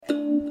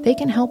they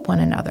can help one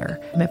another.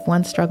 If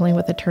one's struggling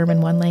with a term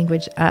in one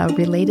language, a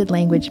related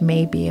language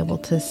may be able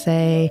to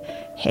say,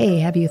 hey,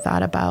 have you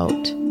thought about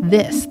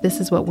this?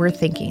 This is what we're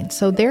thinking.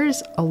 So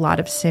there's a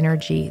lot of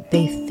synergy.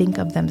 They think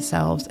of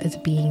themselves as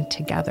being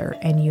together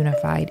and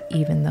unified,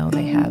 even though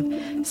they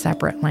have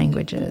separate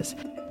languages.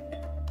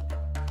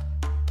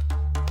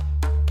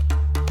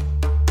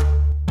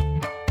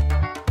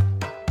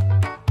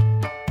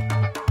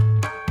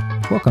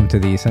 Welcome to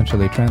the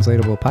Essentially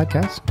Translatable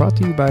Podcast, brought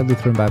to you by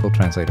Lutheran Bible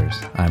Translators.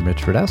 I'm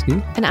Rich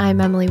Radowski. And I'm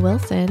Emily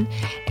Wilson.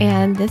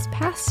 And this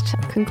past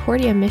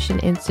Concordia Mission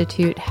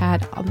Institute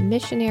had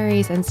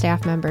missionaries and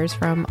staff members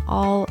from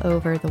all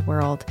over the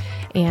world.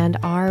 And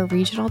our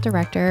regional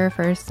director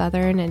for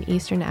Southern and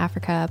Eastern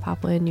Africa,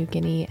 Papua New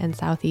Guinea, and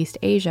Southeast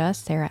Asia,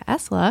 Sarah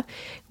Esala,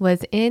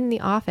 was in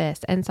the office.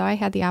 And so I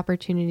had the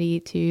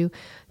opportunity to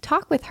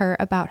talk with her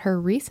about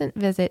her recent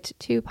visit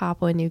to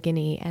Papua New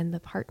Guinea and the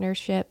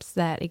partnerships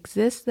that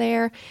exist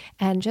there,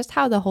 and just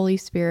how the Holy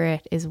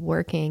Spirit is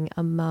working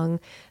among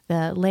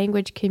the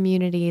language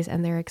communities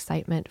and their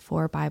excitement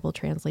for Bible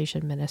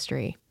translation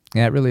ministry.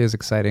 Yeah, it really is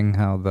exciting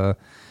how the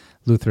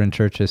Lutheran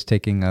Church is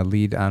taking a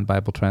lead on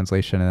Bible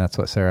translation, and that's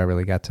what Sarah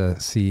really got to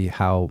see,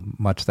 how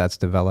much that's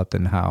developed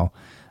and how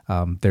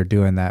they're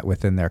doing that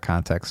within their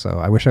context. So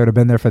I wish I would have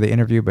been there for the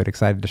interview, but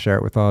excited to share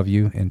it with all of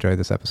you. Enjoy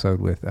this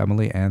episode with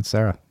Emily and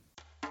Sarah.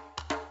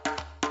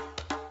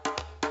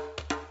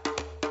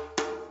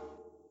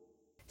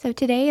 So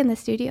today in the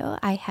studio,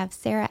 I have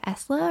Sarah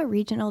Esala,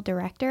 Regional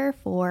Director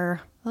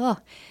for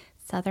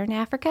Southern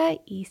Africa,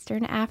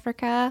 Eastern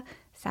Africa,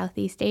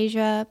 Southeast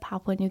Asia,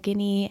 Papua New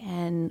Guinea,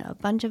 and a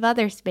bunch of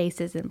other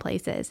spaces and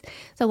places.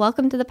 So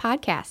welcome to the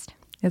podcast.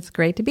 It's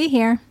great to be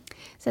here.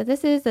 So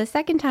this is the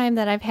second time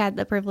that I've had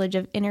the privilege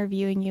of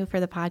interviewing you for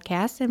the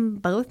podcast, and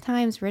both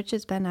times Rich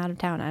has been out of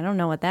town. I don't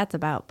know what that's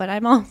about, but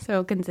I'm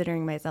also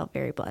considering myself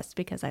very blessed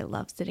because I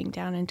love sitting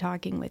down and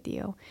talking with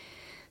you.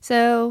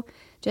 So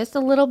just a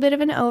little bit of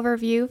an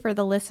overview for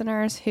the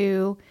listeners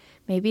who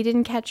maybe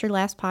didn't catch your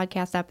last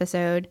podcast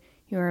episode.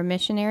 You were a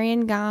missionary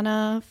in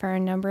Ghana for a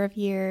number of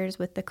years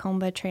with the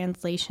Comba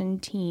translation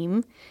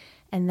team,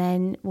 and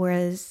then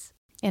was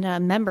in a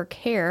member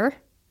care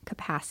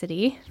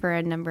capacity for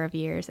a number of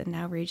years, and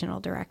now regional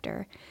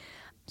director.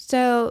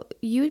 So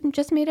you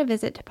just made a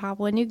visit to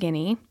Papua New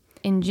Guinea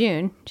in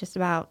June, just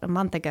about a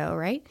month ago,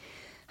 right?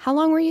 How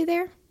long were you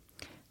there?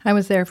 I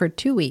was there for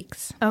 2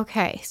 weeks.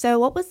 Okay, so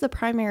what was the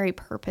primary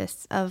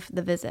purpose of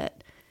the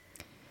visit?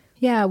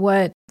 Yeah,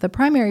 what the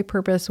primary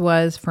purpose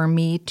was for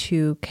me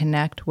to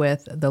connect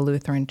with the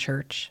Lutheran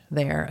Church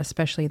there,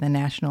 especially the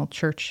national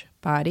church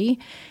body.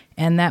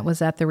 And that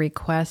was at the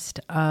request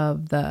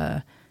of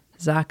the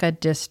Zaka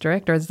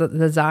district, or the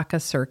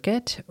Zaka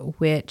circuit,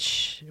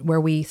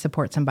 where we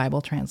support some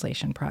Bible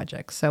translation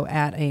projects. So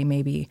at a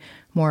maybe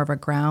more of a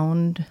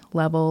ground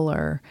level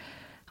or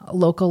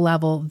local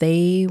level,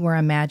 they were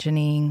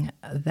imagining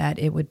that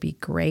it would be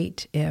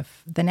great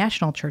if the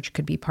national church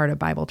could be part of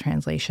Bible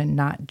translation,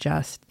 not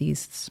just these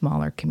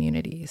smaller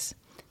communities.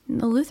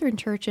 The Lutheran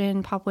Church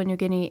in Papua New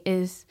Guinea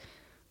is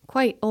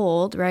quite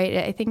old, right?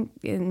 I think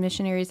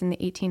missionaries in the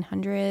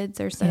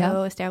 1800s or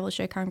so established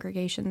a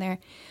congregation there.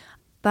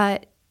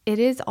 But it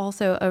is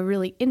also a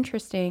really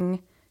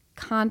interesting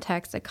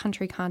context, a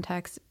country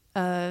context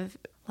of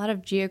a lot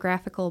of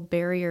geographical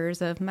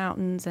barriers of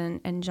mountains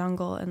and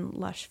jungle and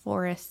lush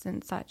forests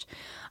and such.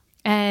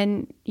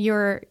 And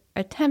your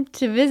attempt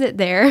to visit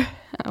there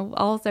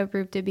also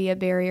proved to be a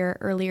barrier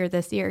earlier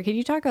this year. Can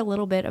you talk a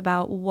little bit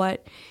about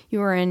what you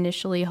were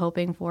initially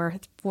hoping for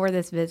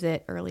this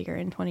visit earlier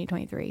in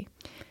 2023?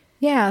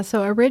 Yeah,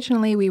 so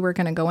originally we were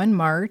going to go in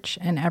March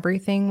and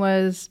everything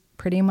was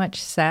pretty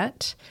much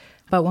set.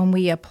 But when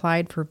we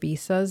applied for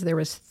visas, there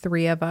was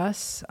 3 of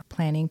us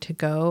planning to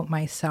go,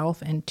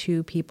 myself and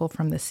 2 people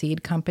from the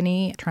seed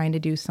company, trying to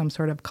do some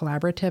sort of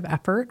collaborative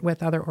effort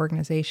with other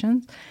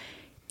organizations.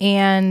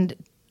 And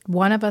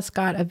one of us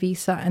got a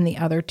visa and the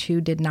other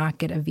 2 did not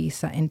get a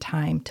visa in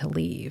time to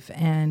leave.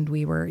 And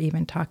we were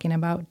even talking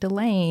about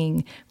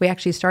delaying. We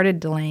actually started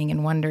delaying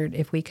and wondered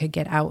if we could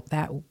get out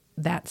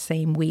that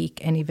same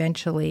week. And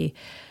eventually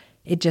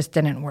it just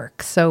didn't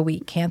work. So we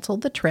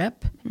canceled the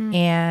trip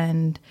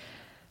and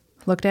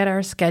looked at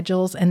our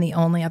schedules, and the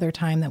only other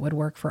time that would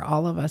work for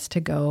all of us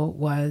to go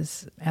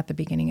was at the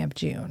beginning of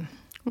June.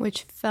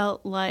 Which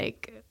felt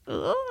like,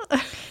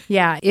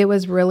 Yeah, it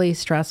was really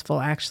stressful,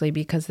 actually,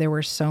 because there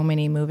were so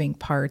many moving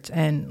parts.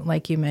 And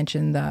like you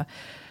mentioned,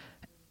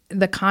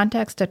 the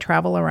context to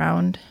travel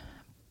around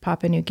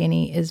Papua New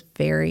Guinea is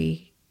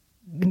very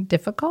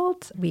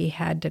difficult. We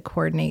had to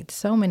coordinate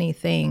so many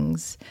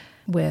things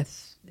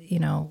with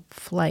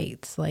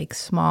flights, like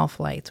small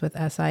flights with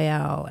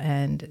SIL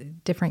and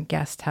different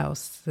guest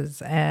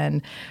houses,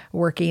 and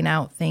working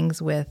out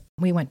things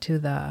we went to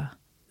the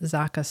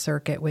Zaka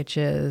circuit, which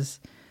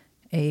is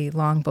a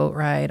long boat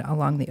ride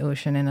along the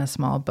ocean in a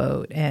small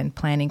boat, and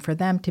planning for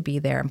them to be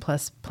there, and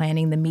plus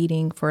planning the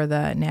meeting for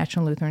the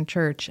National Lutheran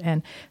Church.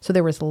 And so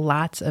there was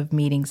lots of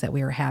meetings that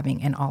we were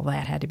having, and all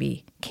that had to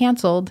be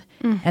canceled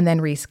and then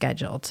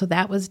rescheduled. So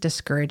that was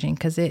discouraging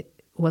because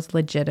was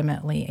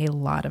legitimately a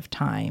lot of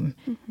time.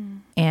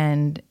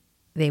 And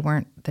they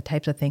weren't the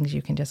types of things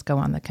you can just go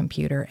on the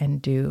computer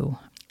and do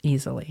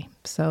easily.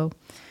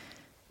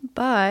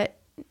 But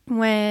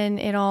when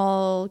it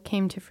all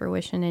came to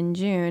fruition in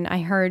June,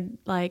 I heard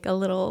like a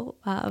little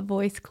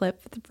voice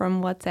clip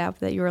from WhatsApp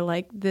that you were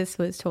like, this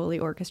was totally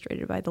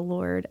orchestrated by the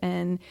Lord.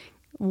 And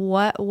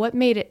what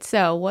made it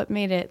so? What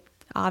made it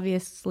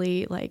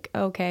obviously like,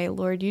 okay,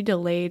 Lord, you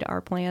delayed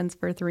our plans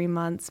for 3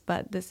 months,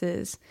 but this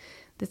is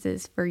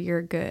for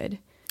your good?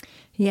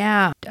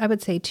 Yeah, I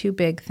would say two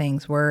big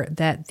things were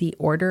that the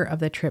order of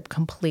the trip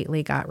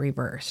completely got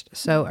reversed.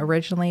 So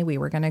originally we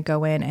were going to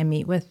go in and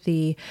meet with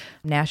the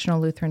National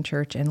Lutheran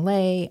Church in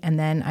Lay, and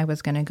then I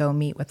was going to go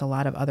meet with a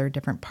lot of other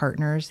different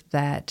partners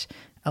that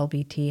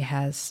LBT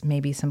has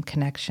maybe some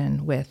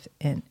connection with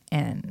in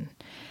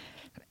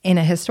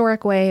a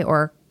historic way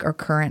or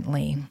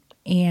currently.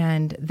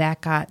 And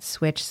that got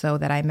switched so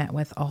that I met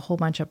with a whole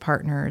bunch of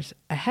partners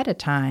ahead of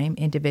time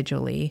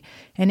individually,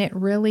 and it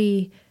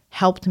really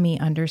helped me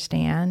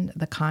understand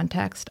the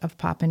context of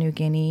Papua New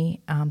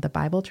Guinea, the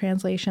Bible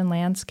translation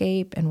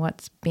landscape and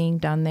what's being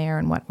done there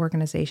and what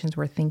organizations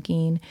were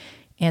thinking.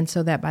 And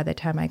so that by the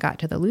time I got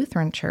to the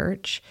Lutheran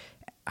Church,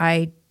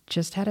 I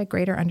just had a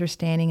greater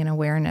understanding and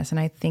awareness, and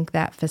I think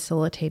that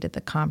facilitated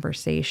the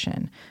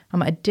conversation.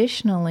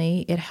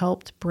 Additionally, it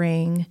helped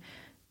bring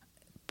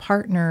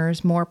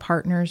more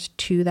partners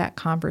to that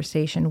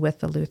conversation with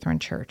the Lutheran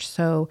Church.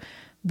 So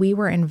we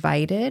were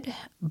invited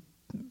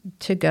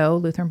to go.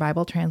 Lutheran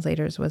Bible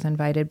Translators was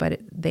invited, but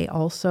it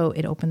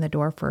opened the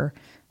door for,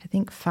 I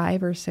think,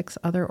 5 or 6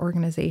 other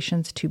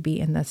organizations to be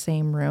in the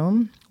same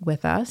room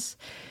with us.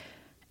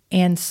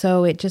 And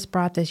so it just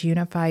brought this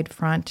unified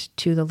front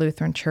to the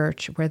Lutheran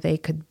Church where they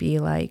could be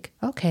like,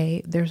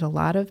 okay, there's a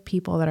lot of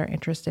people that are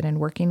interested in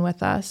working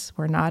with us.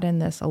 We're not in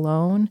this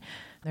alone.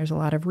 There's a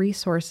lot of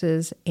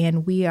resources,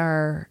 and we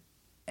are,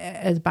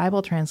 as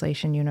Bible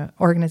translation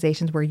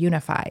organizations, we're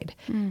unified.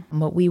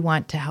 But we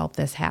want to help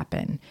this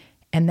happen.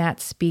 And that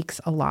speaks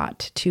a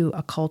lot to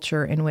a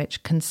culture in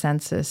which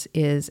consensus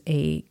is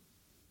a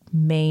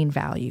main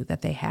value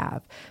that they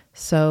have.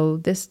 So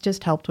this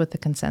just helped with the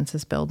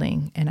consensus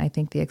building, and I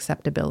think the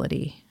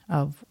acceptability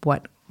of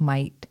what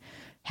might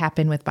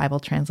happen with Bible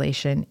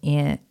translation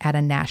at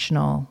a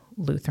national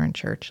Lutheran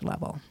Church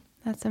level.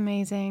 That's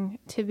amazing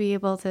to be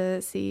able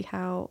to see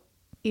how,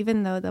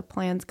 even though the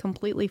plans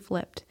completely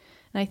flipped,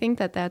 and I think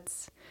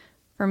that's,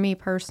 for me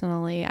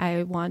personally,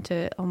 I want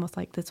to almost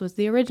like, this was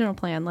the original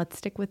plan, let's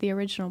stick with the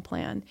original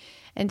plan,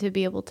 and to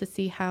be able to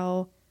see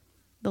how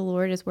the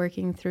Lord is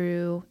working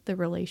through the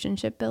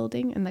relationship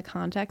building and the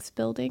context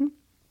building.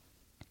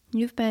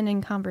 You've been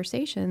in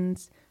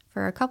conversations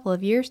for a couple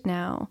of years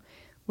now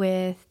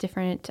with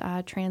different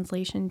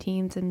translation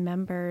teams and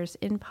members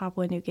in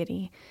Papua New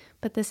Guinea,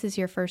 but this is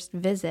your first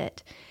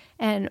visit.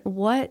 And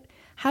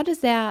how does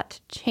that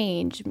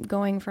change,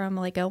 going from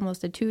like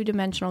almost a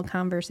 2-dimensional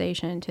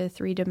conversation to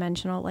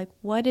 3-dimensional? Like,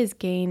 what is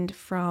gained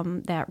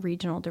from that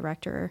regional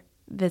director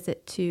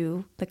visit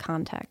to the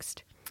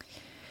context?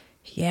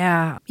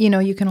 Yeah.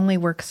 You can only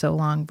work so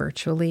long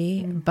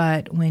virtually,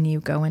 but when you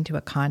go into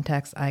a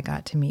context, I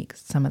got to meet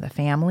some of the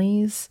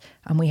families.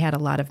 We had a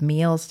lot of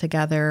meals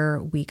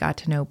together. We got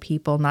to know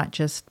people, not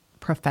just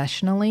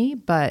professionally,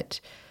 but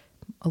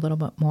a little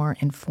bit more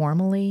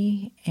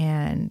informally.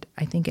 And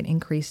I think it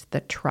increased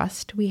the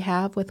trust we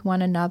have with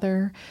one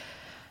another.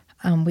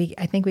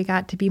 I think we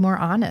got to be more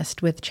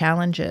honest with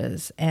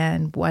challenges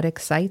and what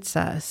excites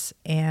us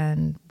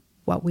and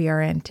what we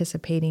are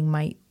anticipating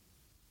might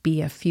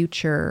be a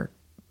future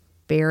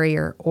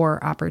barrier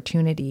or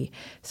opportunity.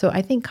 So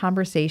I think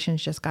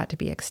conversations just got to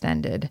be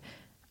extended.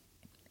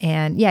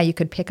 And yeah, you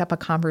could pick up a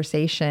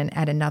conversation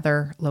at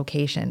another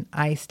location.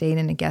 I stayed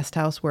in a guest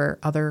house where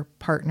other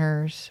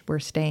partners were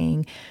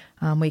staying.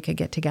 We could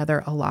get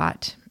together a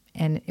lot,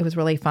 and it was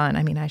really fun.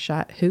 I mean, I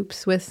shot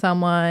hoops with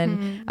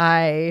someone.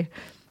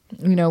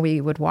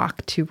 We would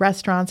walk to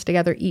restaurants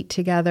together, eat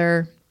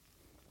together,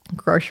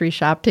 grocery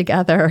shop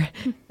together.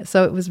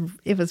 So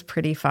it was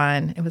pretty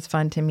fun. It was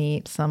fun to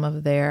meet some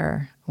of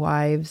their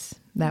wives.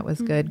 That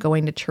was good.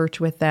 Going to church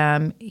with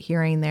them,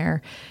 hearing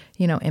their,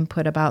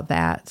 input about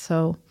that.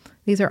 So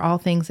these are all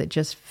things that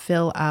just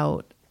fill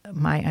out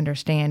my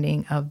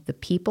understanding of the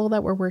people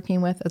that we're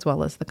working with as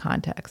well as the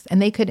context.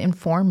 And they could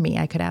inform me.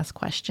 I could ask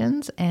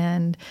questions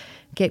and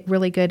get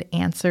really good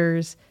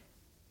answers,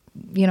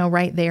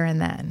 right there and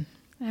then.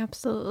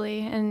 Absolutely.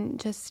 And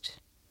just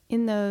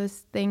in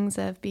those things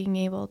of being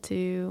able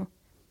to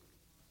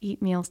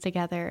eat meals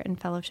together and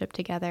fellowship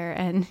together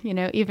and,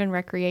 even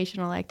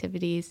recreational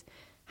activities,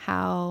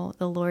 how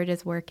the Lord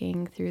is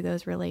working through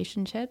those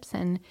relationships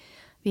and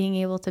being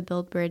able to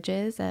build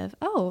bridges of,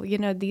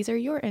 these are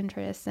your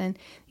interests and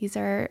these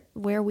are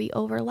where we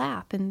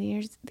overlap. And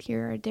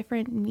here are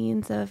different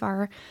means of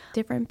our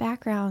different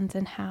backgrounds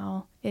and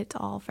how it's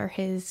all for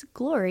His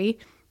glory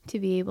to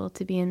be able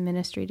to be in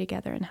ministry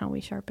together and how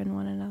we sharpen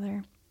one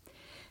another.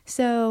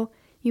 So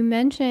you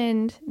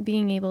mentioned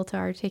being able to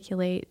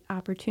articulate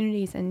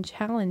opportunities and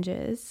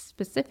challenges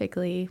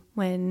specifically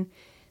when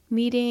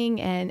meeting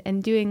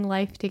and doing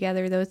life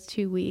together those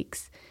 2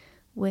 weeks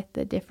with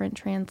the different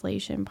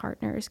translation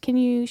partners. Can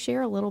you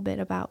share a little bit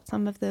about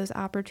some of those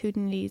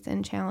opportunities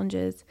and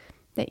challenges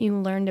that you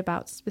learned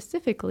about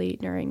specifically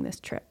during this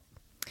trip?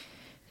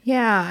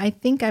 Yeah, I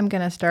think I'm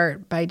going to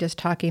start by just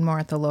talking more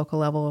at the local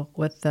level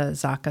with the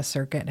Zaka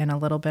circuit and a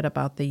little bit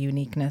about the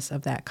uniqueness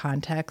of that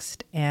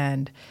context.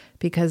 And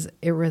because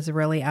it was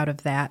really out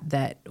of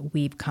that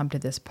we've come to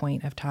this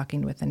point of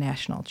talking with the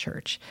national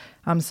church.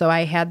 So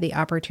I had the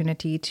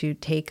opportunity to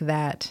take the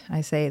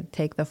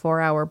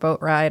 4-hour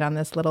boat ride on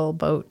this little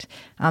boat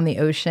on the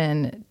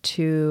ocean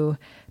to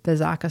the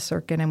Zaka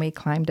circuit, and we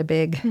climbed a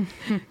big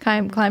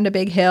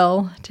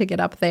hill to get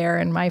up there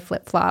in my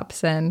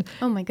flip-flops. And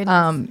oh my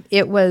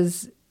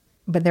goodness.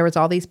 But there was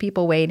all these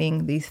people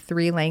waiting, these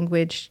 3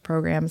 language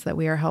programs that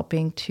we are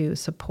helping to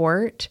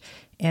support.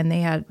 And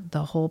they had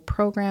the whole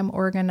program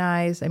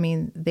organized. I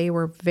mean, they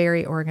were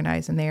very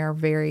organized and they are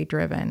very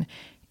driven.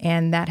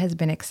 And that has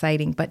been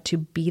exciting. But to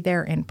be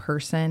there in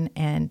person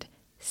and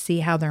see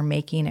how they're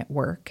making it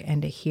work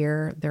and to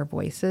hear their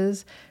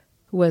voices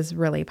was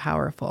really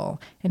powerful.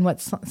 And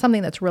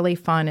something that's really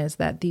fun is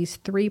that these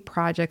 3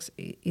 projects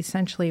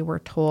essentially were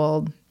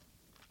told,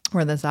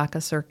 or the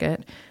Zaka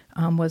circuit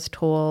was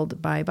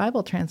told by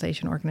Bible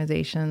translation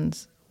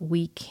organizations,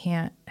 we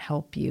can't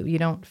help you. You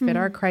don't fit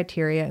our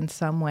criteria in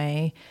some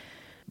way.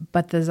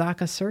 But the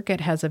Zaka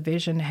circuit has a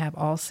vision to have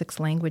all 6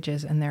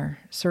 languages in their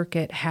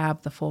circuit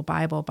have the full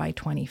Bible by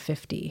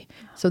 2050.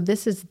 So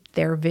this is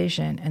their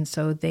vision. And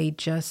so they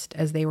just,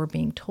 as they were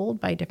being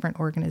told by different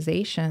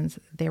organizations,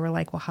 they were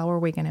like, well, how are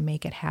we going to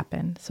make it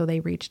happen? So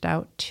they reached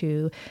out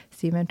to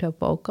Stephen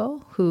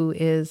Toboko, who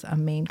is a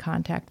main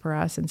contact for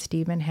us. And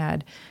Stephen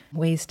had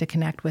ways to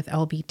connect with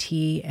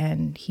LBT,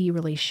 and he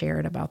really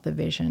shared about the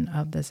vision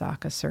of the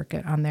Zaka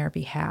circuit on their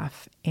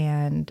behalf.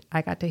 And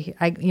I got to hear,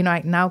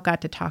 I now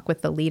got to talk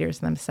with the leaders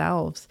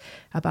themselves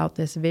about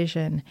this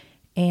vision,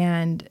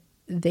 and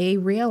they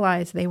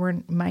realized they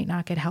might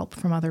not get help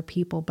from other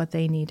people, but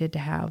they needed to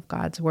have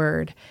God's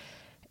word.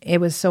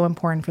 It was so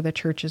important for the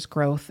church's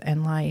growth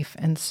and life,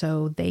 and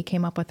so they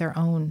came up with their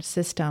own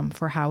system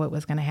for how it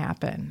was going to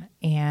happen,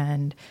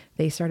 and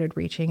they started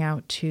reaching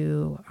out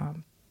to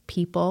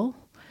people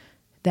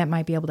that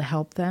might be able to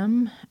help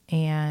them,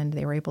 and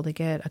they were able to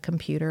get a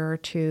computer or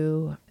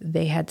 2.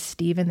 They had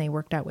Stephen, they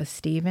worked out with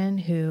Stephen,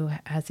 who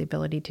has the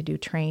ability to do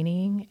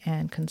training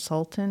and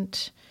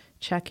consultant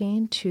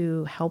checking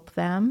to help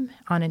them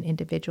on an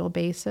individual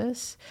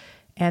basis.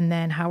 And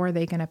then how are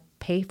they going to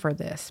pay for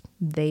this?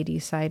 They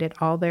decided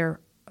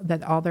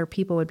that all their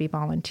people would be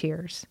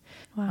volunteers.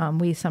 Wow.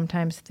 We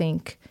sometimes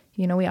think,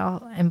 we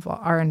all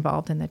are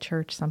involved in the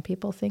church. Some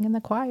people sing in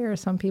the choir.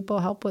 Some people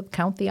help with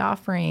count the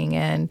offering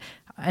and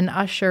an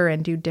usher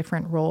and do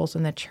different roles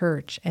in the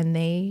church. And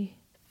they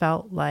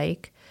felt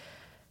like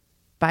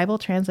Bible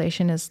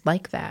translation is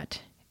like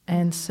that.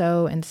 And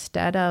so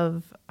instead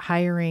of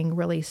hiring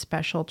really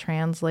special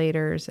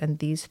translators and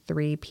these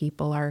 3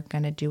 people are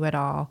going to do it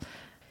all,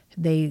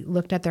 they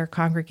looked at their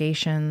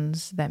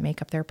congregations that make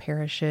up their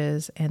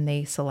parishes and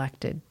they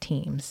selected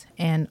teams.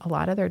 And a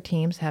lot of their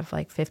teams have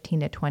like 15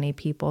 to 20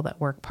 people that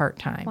work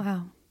part-time.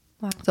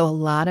 Wow. So a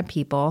lot of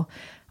people,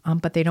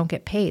 but they don't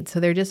get paid.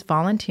 So they're just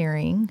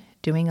volunteering,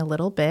 doing a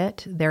little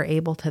bit. They're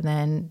able to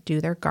then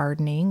do their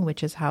gardening,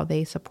 which is how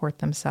they support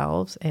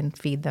themselves and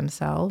feed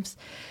themselves.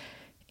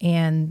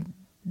 And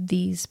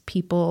these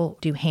people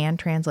do hand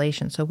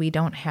translation, so they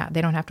don't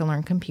have to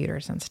learn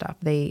computers and stuff.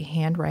 They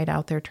hand write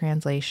out their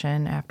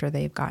translation after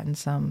they've gotten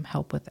some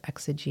help with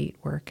exegete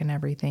work and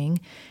everything,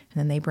 and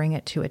then they bring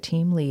it to a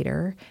team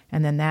leader,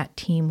 and then that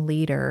team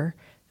leader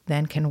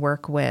then can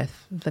work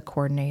with the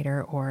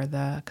coordinator or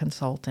the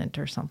consultant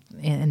or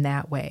something in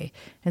that way.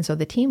 And so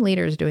the team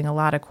leader is doing a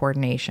lot of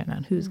coordination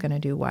on who's going to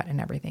do what and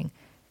everything.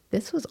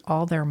 This was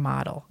all their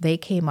model. They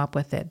came up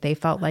with it. They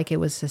felt like it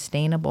was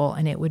sustainable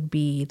and it would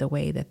be the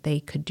way that they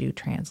could do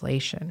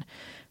translation.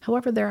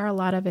 However, there are a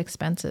lot of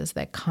expenses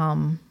that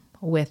come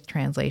with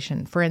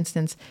translation. For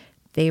instance,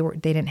 they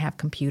didn't have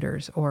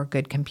computers or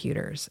good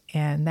computers,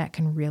 and that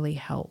can really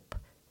help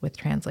with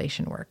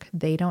translation work.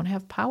 They don't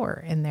have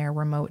power in their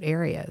remote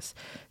areas,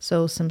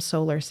 so some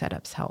solar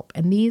setups help.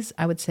 And these,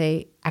 I would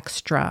say,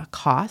 extra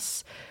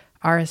costs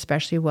are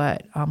especially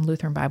what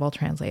Lutheran Bible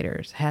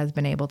Translators has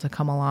been able to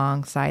come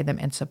alongside them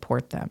and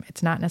support them.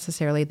 It's not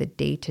necessarily the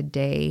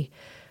day-to-day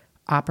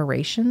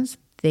operations.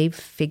 They've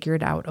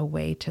figured out a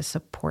way to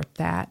support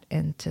that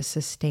and to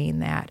sustain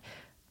that.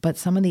 But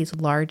some of these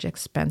large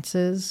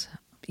expenses,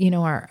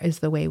 is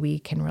the way we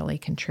can really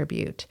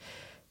contribute.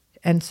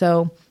 And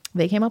so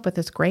they came up with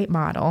this great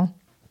model,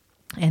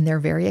 and they're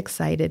very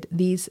excited.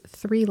 These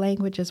 3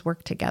 languages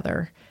work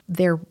together.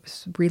 They're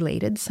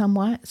related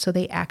somewhat, so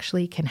they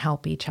actually can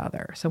help each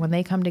other. So when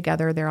they come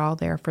together, they're all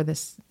there for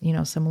this,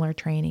 similar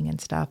training and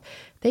stuff.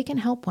 They can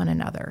help one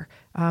another.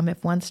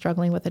 If one's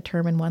struggling with a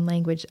term in one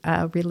language,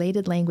 a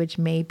related language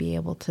may be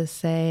able to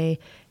say,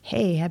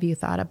 hey, have you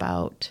thought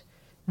about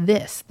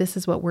this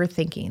is what we're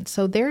thinking.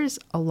 So there's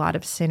a lot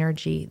of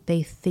synergy.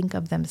 They think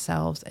of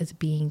themselves as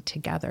being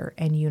together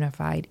and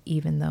unified,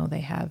 even though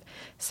they have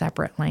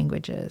separate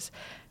languages.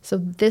 So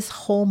this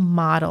whole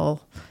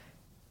model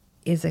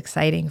is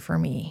exciting for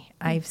me.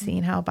 I've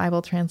seen how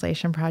Bible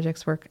translation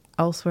projects work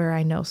elsewhere.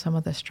 I know some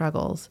of the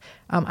struggles.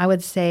 I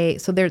would say,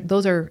 so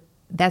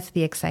that's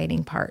the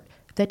exciting part.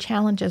 The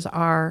challenges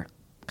are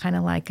kind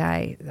of like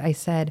I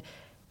said,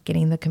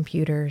 getting the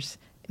computers,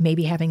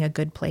 maybe having a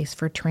good place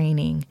for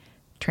training.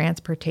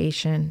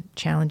 Transportation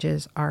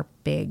challenges are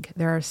big.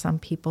 There are some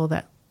people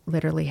that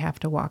literally have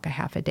to walk a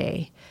half a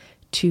day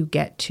to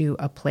get to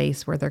a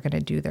place where they're going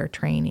to do their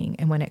training.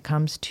 And when it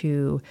comes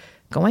to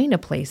going to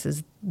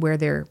places where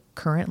they're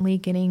currently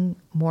getting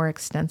more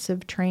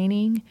extensive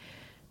training,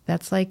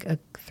 that's like a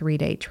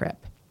 3-day trip,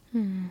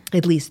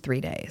 at least 3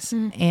 days.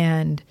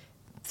 And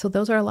so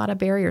those are a lot of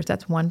barriers.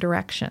 That's one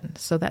direction.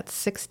 So that's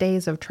 6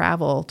 days of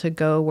travel to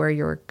go where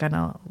you're going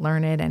to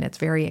learn it. And it's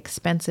very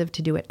expensive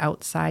to do it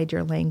outside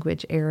your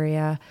language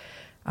area.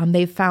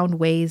 They've found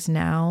ways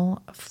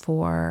now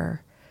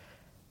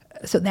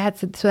so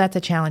that's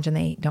a challenge, and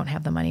they don't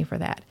have the money for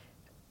that.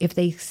 If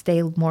they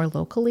stay more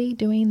locally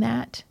doing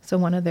that, so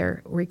one of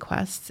their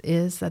requests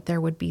is that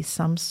there would be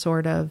some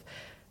sort of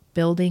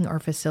building or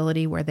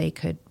facility where they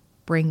could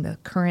bring the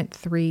current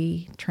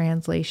 3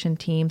 translation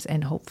teams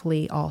and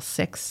hopefully all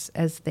 6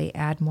 as they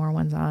add more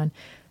ones on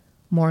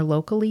more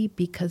locally,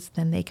 because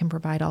then they can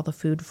provide all the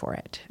food for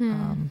it.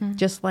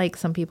 Just like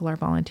some people are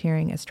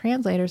volunteering as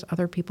translators,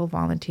 other people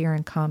volunteer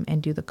and come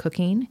and do the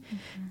cooking.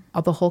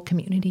 The whole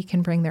community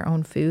can bring their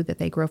own food that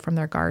they grow from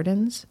their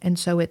gardens. And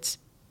so it's,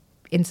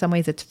 in some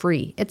ways, it's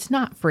free. It's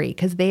not free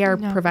because they are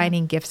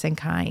providing gifts in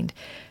kind,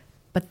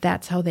 but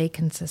that's how they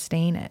can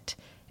sustain it.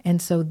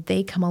 And so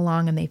they come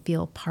along and they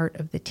feel part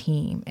of the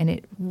team.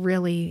 And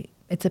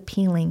it's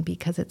appealing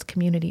because it's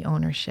community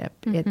ownership.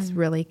 It's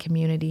really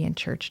community and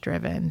church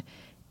driven.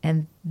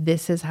 And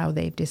this is how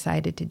they've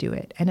decided to do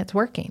it. And it's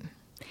working.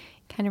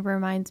 Kind of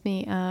reminds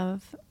me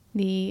of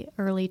the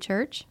early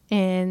church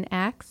in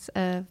Acts,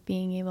 of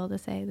being able to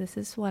say, this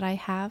is what I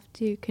have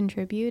to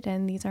contribute,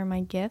 and these are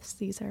my gifts.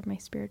 These are my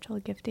spiritual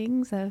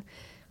giftings of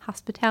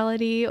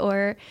hospitality,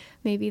 or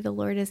maybe the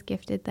Lord has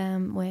gifted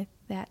them with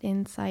that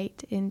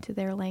insight into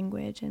their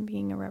language and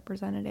being a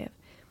representative.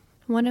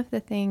 One of the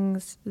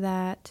things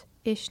that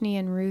Ishni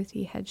and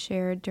Ruthie had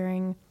shared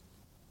during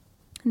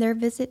their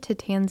visit to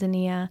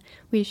Tanzania,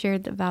 we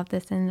shared about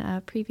this in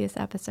a previous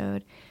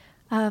episode,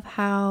 of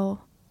how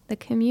the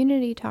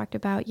community talked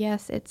about,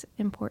 yes, it's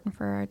important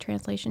for our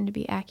translation to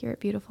be accurate,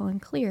 beautiful, and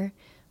clear,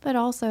 but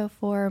also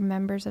for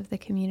members of the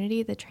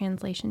community, the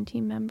translation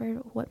team member,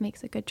 what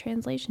makes a good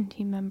translation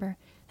team member?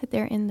 That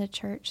they're in the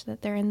church,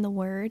 that they're in the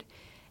Word,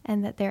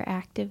 and that they're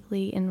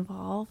actively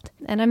involved.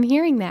 And I'm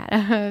hearing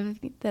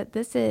that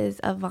this is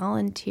a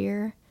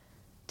volunteer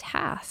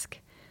task,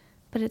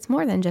 but it's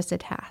more than just a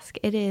task.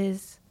 It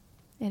is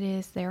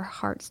their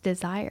heart's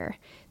desire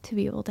to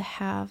be able to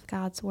have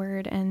God's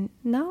Word, and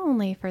not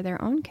only for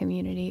their own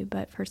community,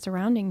 but for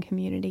surrounding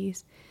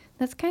communities.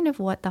 That's kind of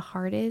what the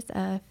heart is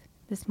of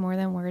this More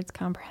Than Words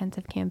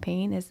comprehensive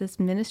campaign, is this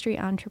ministry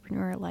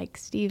entrepreneur like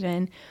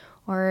Stephen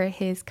or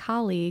his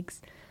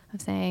colleagues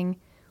of saying,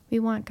 we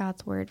want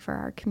God's Word for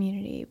our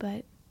community,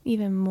 but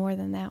even more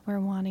than that, we're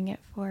wanting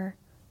it for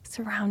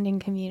surrounding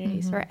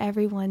communities, for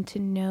everyone to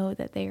know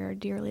that they are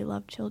dearly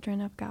loved children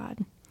of God.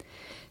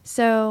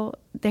 So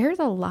there's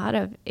a lot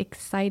of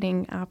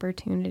exciting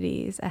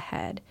opportunities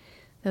ahead.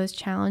 Those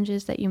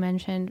challenges that you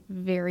mentioned,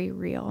 very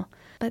real.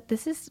 But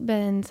this has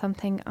been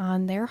something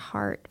on their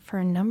heart for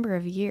a number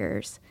of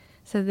years.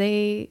 So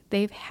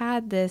they've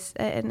had this,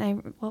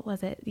 and what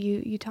was it?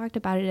 You talked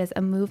about it as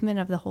a movement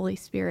of the Holy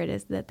Spirit,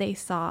 is that they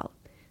saw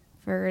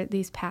for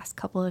these past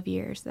couple of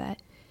years,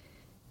 that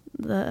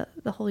the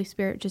Holy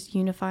Spirit just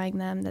unifying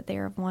them, that they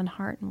are of one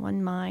heart and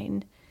one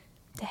mind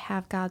to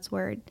have God's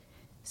Word.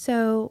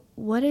 So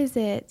what is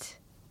it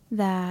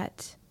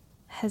that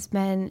has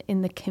been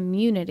in the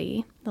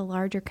community, the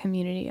larger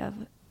community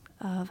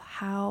of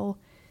how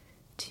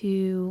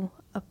to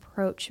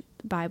approach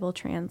Bible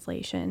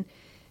translation?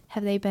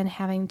 Have they been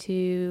having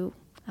to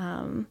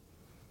not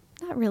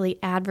really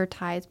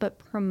advertise, but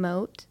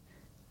promote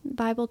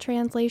Bible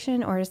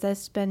translation, or has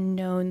this been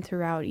known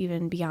throughout,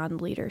 even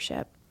beyond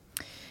leadership?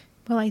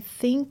 Well, I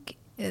think,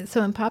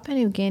 so in Papua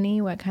New Guinea,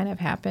 what kind of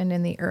happened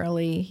in the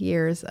early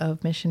years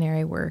of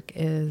missionary work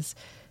is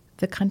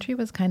the country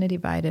was kind of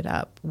divided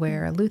up,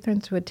 where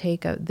Lutherans would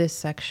take this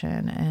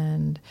section,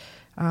 and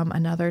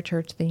another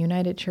church, the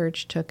United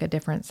Church, took a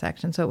different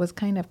section. So it was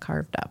kind of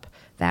carved up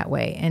that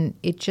way. And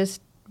it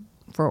just,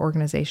 for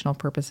organizational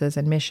purposes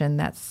and mission,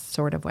 that's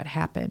sort of what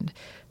happened.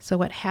 So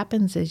what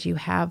happens is you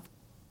have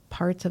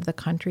parts of the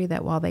country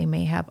that, while they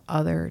may have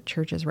other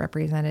churches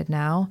represented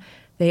now,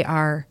 they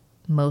are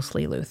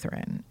mostly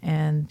Lutheran.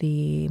 And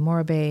the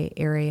Morobe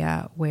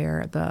area,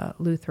 where the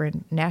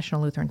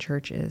National Lutheran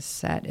Church is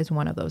set, is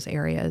one of those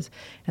areas.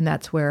 And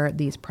that's where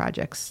these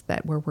projects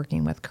that we're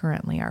working with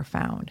currently are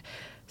found.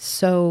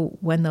 So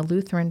when the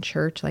Lutheran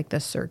Church, like the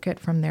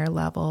circuit from their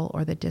level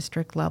or the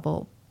district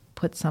level,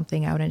 puts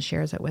something out and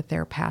shares it with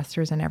their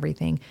pastors and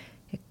everything,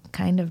 it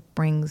kind of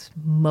brings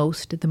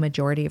the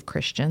majority of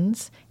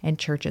Christians and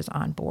churches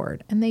on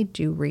board. And they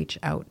do reach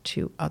out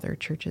to other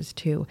churches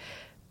too.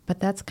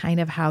 But that's kind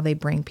of how they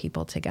bring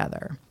people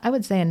together. I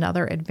would say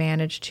another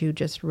advantage to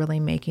just really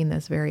making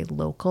this very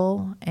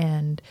local,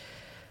 and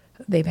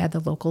they've had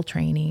the local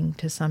training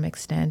to some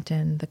extent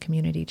and the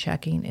community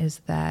checking,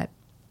 is that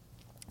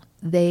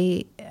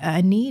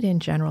a need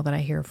in general that I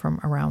hear from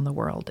around the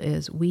world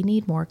is we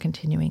need more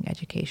continuing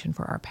education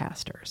for our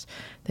pastors.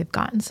 They've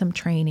gotten some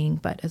training,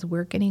 but as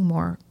we're getting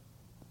more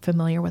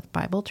familiar with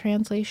Bible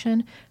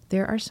translation,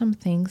 there are some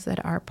things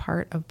that are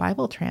part of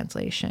Bible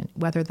translation,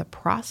 whether the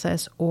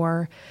process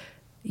or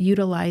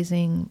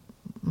utilizing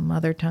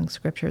mother tongue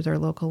scriptures or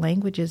local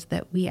languages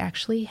that we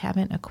actually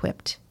haven't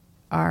equipped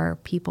our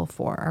people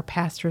for, our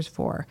pastors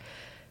for.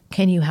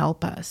 Can you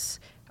help us?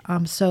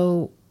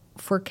 So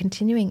for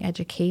continuing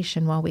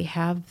education, while we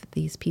have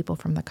these people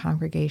from the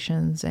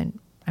congregations, and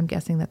I'm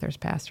guessing that there's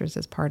pastors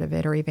as part of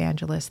it or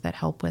evangelists that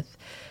help with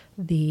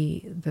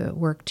the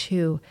work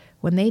too,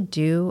 when they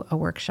do a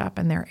workshop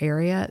in their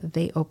area,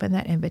 they open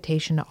that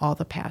invitation to all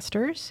the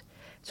pastors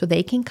so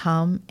they can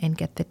come and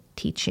get the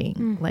teaching.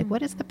 Mm-hmm. Like,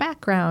 what is the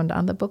background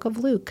on the book of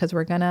Luke? Because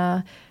we're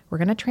gonna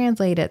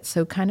translate it.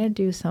 So kind of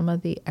do some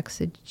of the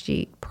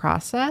exegete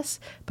process,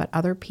 but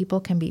other people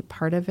can be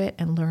part of it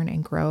and learn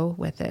and grow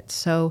with it.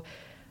 So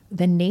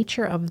the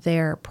nature of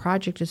their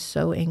project is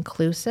so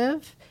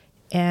inclusive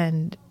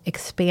and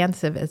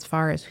expansive as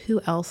far as who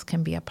else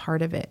can be a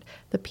part of it.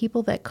 The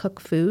people that cook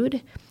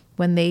food,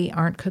 when they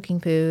aren't cooking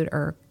food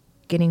or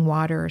getting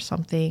water or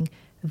something,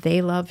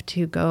 they love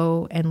to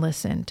go and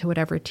listen to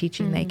whatever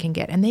teaching they can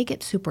get. And they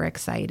get super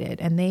excited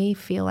and they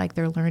feel like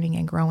they're learning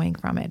and growing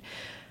from it.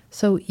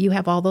 So you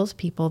have all those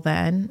people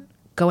then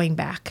going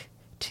back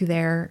to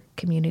their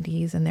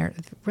communities and their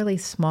really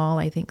small,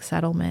 I think,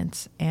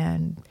 settlements,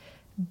 and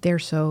they're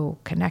so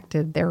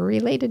connected. They're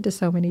related to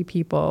so many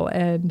people,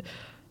 and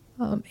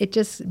it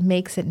just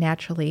makes it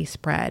naturally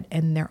spread,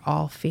 and they're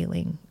all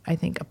feeling, I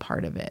think, a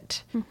part of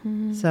it.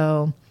 Mm-hmm.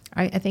 So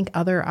I think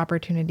other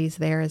opportunities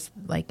there is,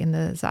 like in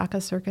the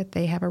Zaka circuit,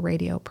 they have a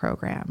radio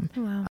program.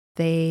 Wow.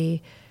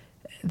 They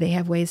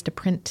have ways to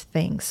print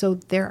things. So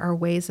there are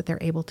ways that they're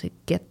able to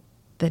get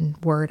the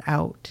word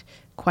out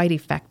quite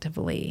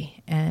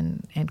effectively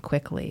and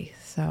quickly.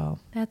 So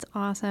that's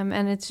awesome.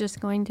 And it's just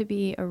going to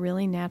be a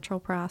really natural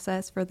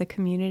process for the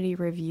community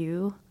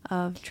review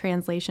of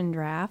translation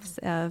drafts,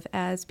 of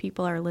as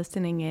people are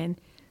listening in,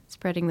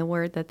 spreading the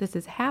word that this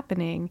is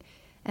happening.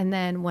 And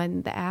then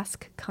when the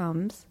ask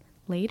comes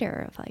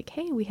later of like,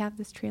 hey, we have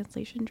this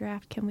translation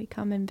draft, can we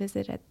come and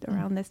visit at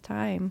around this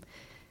time?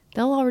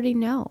 They'll already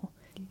know.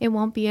 It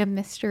won't be a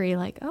mystery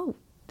like, oh,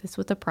 this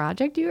was a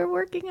project you were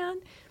working on.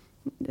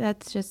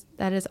 That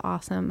is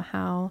awesome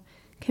how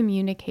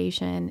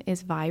communication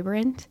is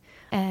vibrant,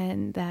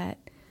 and that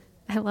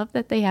I love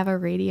that they have a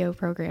radio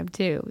program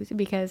too,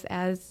 because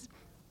as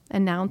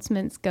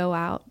announcements go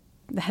out,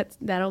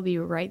 that'll be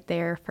right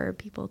there for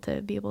people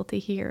to be able to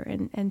hear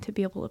and to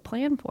be able to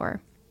plan for.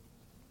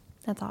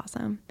 That's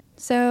awesome.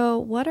 So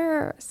what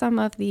are some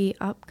of the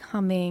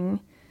upcoming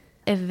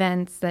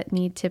events that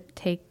need to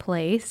take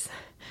place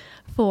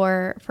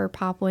for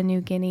Papua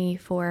New Guinea,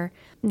 for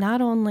not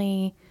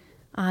only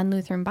on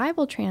Lutheran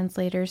Bible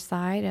Translators'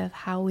 side of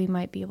how we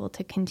might be able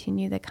to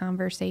continue the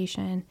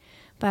conversation,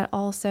 but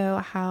also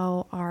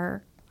how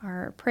our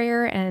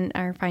prayer and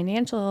our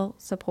financial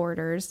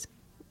supporters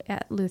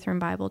at Lutheran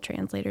Bible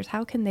Translators,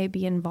 how can they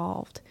be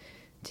involved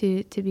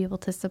to be able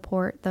to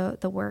support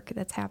the work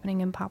that's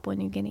happening in Papua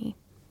New Guinea?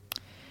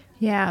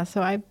 Yeah,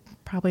 so I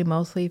probably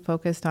mostly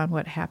focused on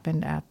what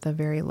happened at the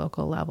very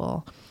local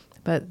level,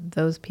 but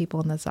those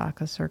people in the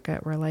Zaka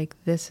circuit were like,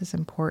 this is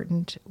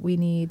important.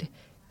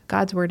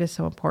 God's word is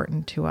so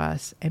important to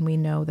us, and we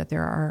know that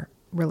there are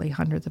really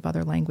hundreds of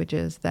other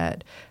languages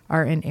that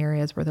are in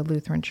areas where the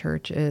Lutheran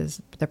Church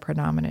is the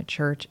predominant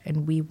church,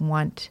 and we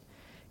want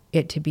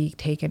it to be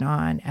taken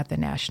on at the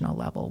national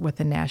level, with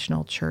the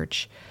national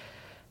church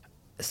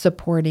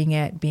supporting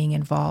it, being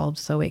involved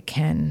so it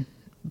can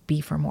be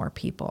for more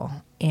people.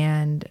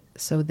 And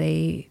so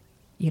they,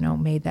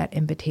 made that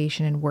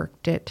invitation and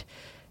worked it.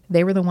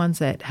 They were the ones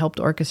that helped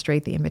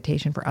orchestrate the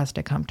invitation for us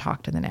to come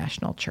talk to the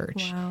national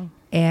church. Wow.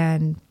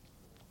 And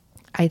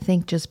I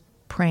think just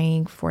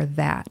praying for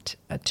that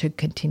to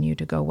continue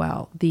to go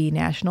well. The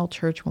national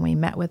church, when we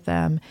met with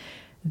them,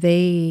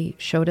 they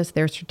showed us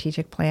their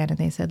strategic plan, and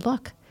they said,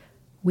 look,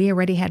 we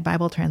already had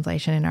Bible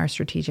translation in our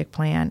strategic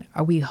plan.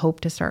 We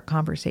hope to start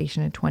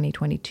conversation in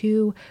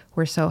 2022.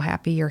 We're so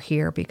happy you're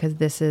here because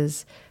this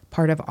is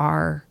part of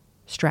our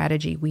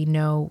strategy. We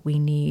know we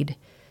need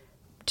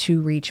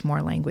to reach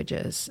more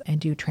languages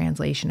and do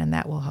translation, and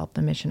that will help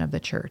the mission of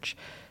the church.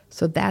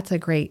 So that's a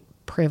great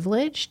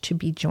privilege to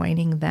be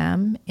joining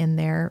them in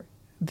their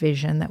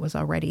vision that was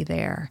already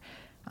there.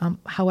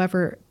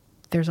 However,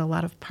 there's a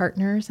lot of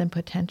partners and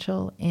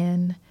potential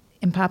in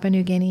In Papua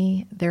New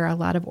Guinea, there are a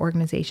lot of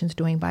organizations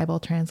doing Bible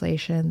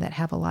translation that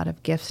have a lot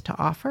of gifts to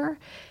offer,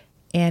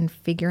 and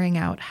figuring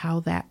out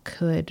how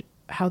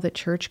the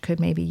church could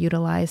maybe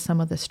utilize some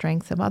of the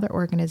strengths of other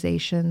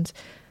organizations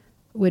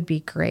would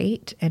be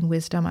great, and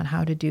wisdom on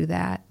how to do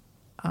that.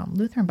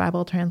 Lutheran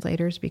Bible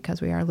Translators,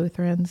 because we are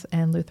Lutherans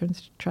and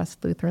Lutherans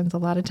trust Lutherans a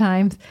lot of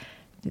times,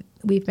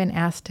 we've been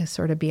asked to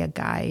sort of be a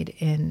guide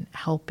in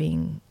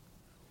helping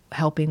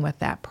with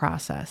that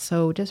process.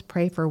 So just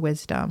pray for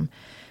wisdom.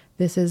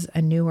 This is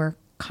a newer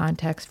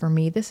context for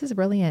me. This is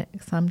really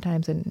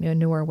sometimes a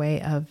newer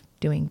way of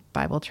doing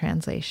Bible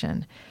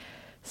translation.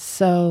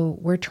 So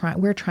we're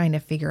trying to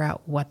figure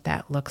out what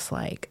that looks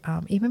like,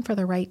 even for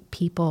the right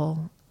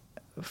people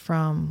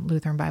from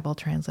Lutheran Bible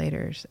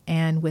Translators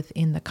and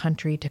within the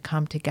country to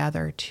come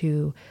together,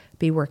 to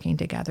be working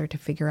together to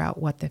figure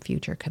out what the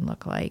future can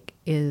look like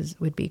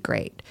would be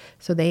great.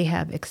 So they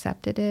have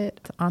accepted it.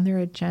 It's on their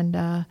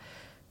agenda.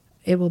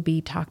 It will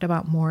be talked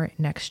about more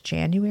next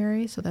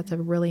January. So that's a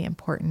really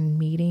important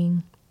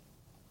meeting.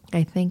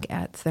 I think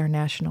it's their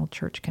national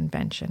church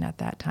convention at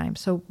that time.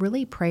 So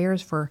really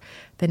prayers for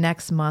the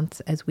next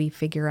months as we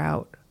figure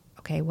out,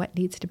 okay, what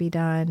needs to be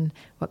done,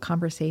 what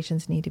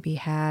conversations need to be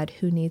had,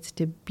 who needs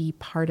to be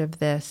part of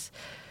this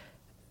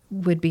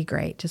would be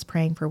great. Just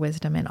praying for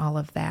wisdom in all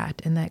of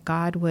that, and that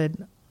God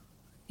would,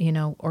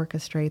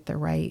 orchestrate the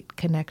right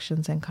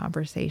connections and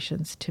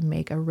conversations to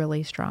make a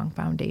really strong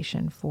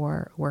foundation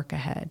for work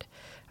ahead.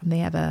 They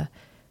have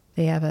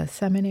a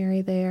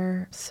seminary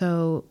there,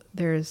 so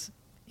there's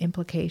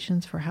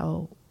implications for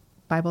how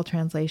Bible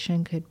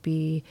translation could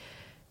be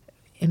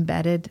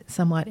embedded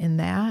somewhat in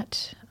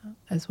that,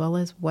 as well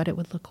as what it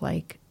would look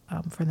like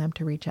for them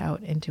to reach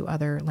out into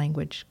other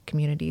language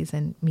communities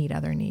and meet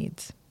other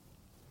needs.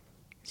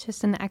 It's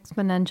just an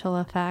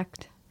exponential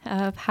effect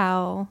of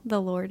how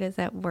the Lord is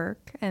at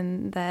work,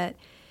 and that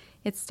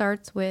it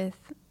starts with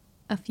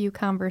a few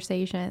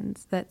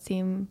conversations that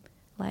seem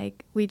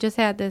like we just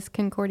had this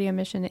Concordia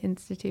Mission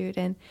Institute,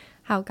 and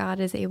how God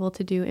is able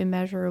to do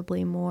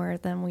immeasurably more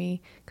than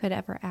we could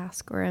ever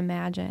ask or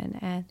imagine.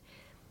 And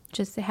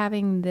just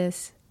having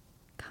this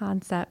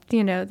concept,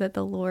 that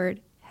the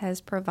Lord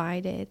has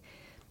provided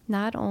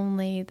not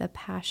only the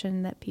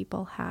passion that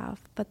people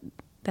have, but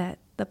that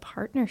the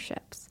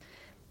partnerships,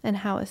 and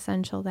how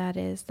essential that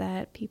is,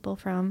 that people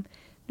from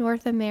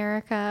North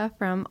America,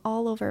 from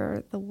all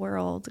over the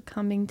world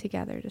coming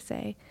together to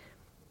say,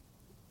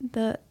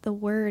 the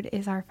Word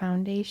is our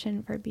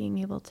foundation for being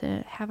able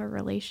to have a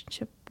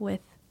relationship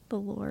with the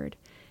Lord,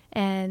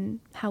 and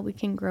how we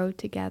can grow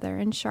together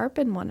and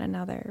sharpen one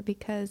another,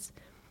 because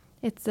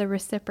it's the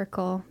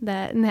reciprocal,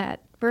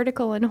 that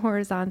vertical and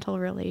horizontal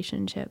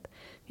relationship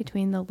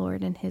between the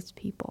Lord and His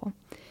people.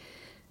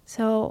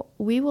 So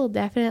we will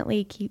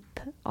definitely keep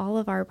all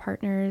of our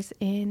partners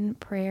in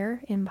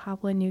prayer in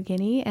Papua New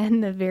Guinea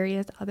and the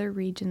various other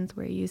regions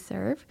where you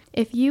serve.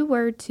 If you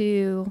were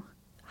to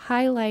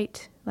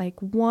highlight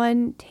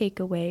one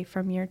takeaway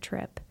from your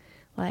trip,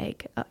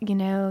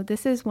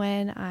 this is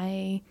when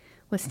I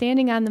was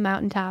standing on the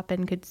mountaintop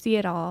and could see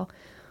it all,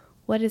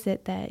 what is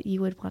it that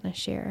you would want to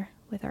share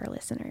with our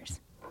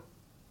listeners?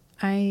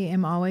 I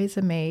am always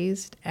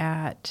amazed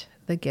at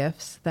the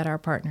gifts that our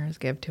partners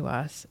give to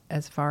us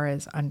as far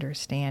as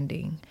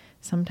understanding.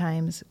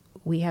 Sometimes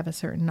we have a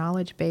certain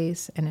knowledge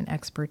base and an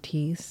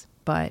expertise,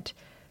 but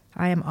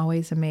I am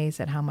always amazed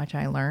at how much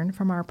I learn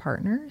from our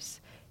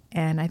partners.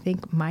 And I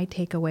think my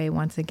takeaway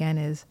once again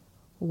is,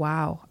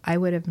 wow, I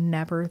would have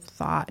never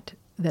thought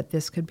that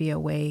this could be a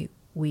way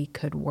we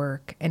could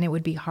work. And it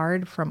would be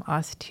hard from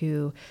us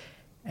to,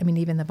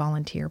 even the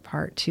volunteer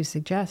part, to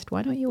suggest,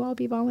 why don't you all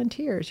be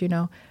volunteers,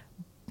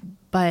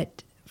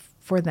 But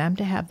for them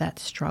to have that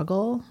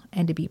struggle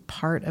and to be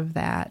part of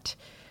that,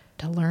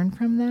 to learn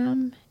from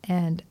them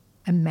and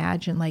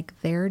imagine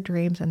their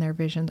dreams and their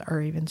visions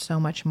are even so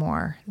much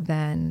more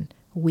than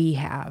we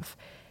have.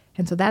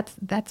 And so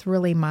that's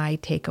really my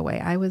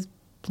takeaway. I was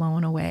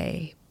blown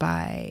away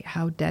by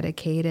how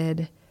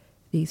dedicated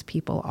these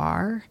people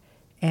are,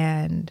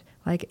 and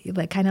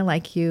kind of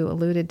like you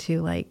alluded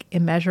to,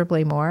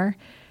 immeasurably more.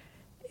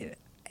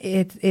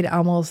 It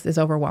almost is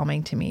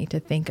overwhelming to me to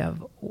think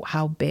of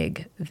how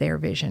big their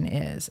vision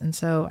is. And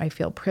so I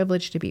feel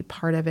privileged to be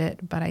part of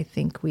it, but I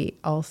think we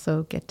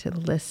also get to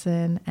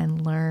listen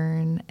and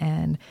learn.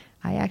 And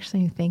I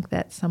actually think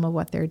that some of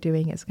what they're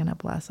doing is going to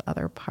bless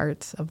other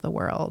parts of the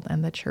world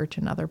and the church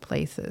in other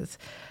places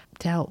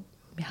to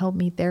help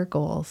meet their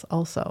goals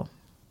also.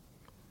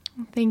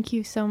 Thank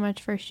you so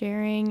much for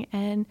sharing,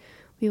 and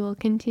we will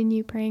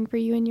continue praying for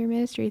you in your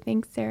ministry.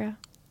 Thanks, Sarah.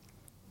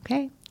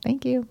 Okay,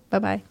 thank you.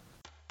 Bye-bye.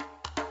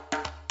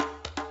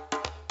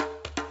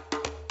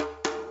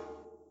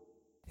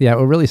 Yeah,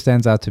 what really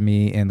stands out to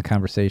me in the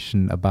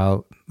conversation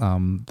about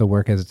the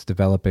work as it's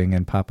developing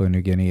in Papua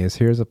New Guinea is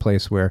here's a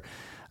place where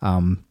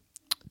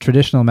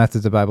traditional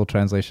methods of Bible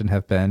translation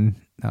have been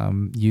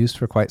used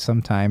for quite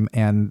some time,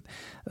 and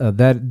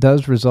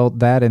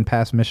that and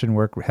past mission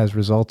work has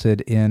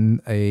resulted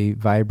in a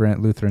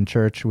vibrant Lutheran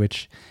church,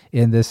 which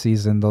in this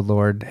season the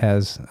Lord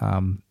has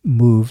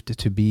moved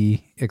to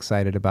be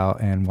excited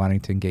about and wanting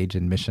to engage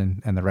in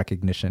mission and the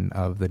recognition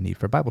of the need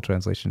for Bible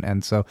translation.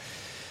 And so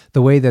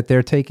the way that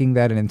they're taking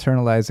that and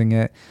internalizing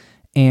it,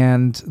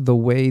 and the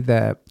way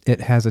that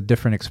it has a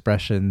different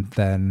expression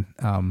than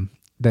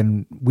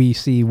we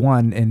see,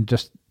 one, in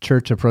just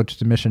church approach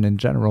to mission in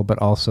general, but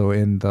also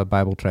in the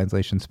Bible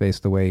translation space,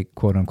 the way,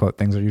 quote unquote,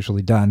 things are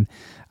usually done.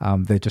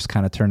 They just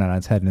kind of turn it on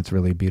its head, and it's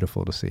really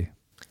beautiful to see.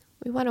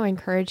 We want to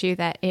encourage you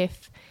that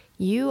if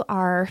you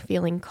are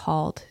feeling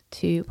called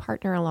to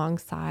partner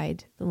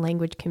alongside the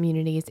language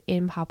communities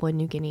in Papua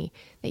New Guinea,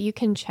 that you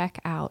can check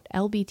out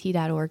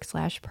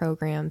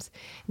lbt.org/programs.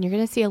 And you're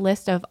going to see a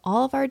list of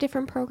all of our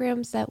different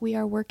programs that we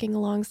are working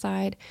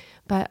alongside,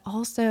 but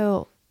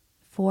also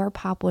for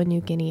Papua New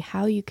Guinea,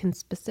 how you can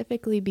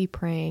specifically be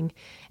praying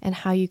and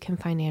how you can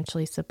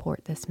financially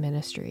support this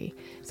ministry.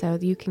 So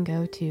you can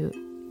go to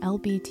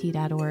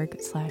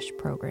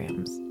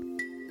lbt.org/programs.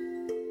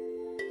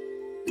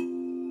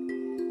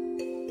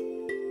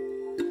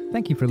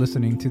 Thank you for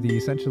listening to the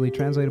Essentially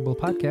Translatable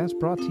Podcast,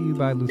 brought to you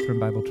by Lutheran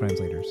Bible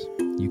Translators.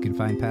 You can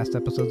find past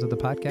episodes of the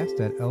podcast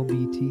at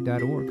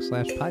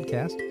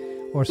lbt.org/podcast,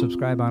 or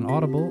subscribe on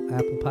Audible,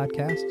 Apple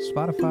Podcasts,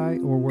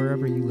 Spotify, or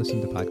wherever you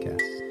listen to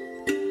podcasts.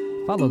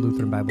 Follow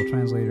Lutheran Bible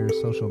Translators'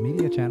 social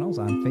media channels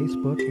on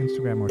Facebook,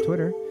 Instagram, or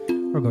Twitter,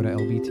 or go to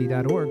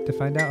lbt.org to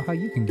find out how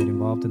you can get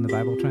involved in the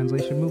Bible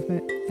translation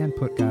movement and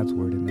put God's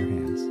Word in their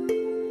hands.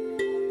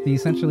 The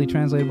Essentially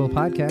Translatable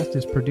Podcast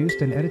is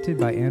produced and edited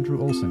by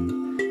Andrew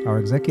Olson. Our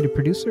executive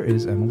producer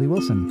is Emily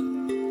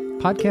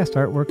Wilson. Podcast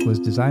artwork was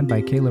designed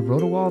by Caleb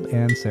Rodewald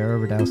and Sarah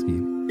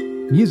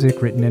Radowski.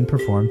 Music written and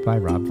performed by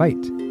Rob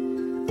Veit.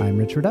 I'm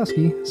Rich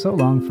Radowski. So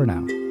long for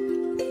now.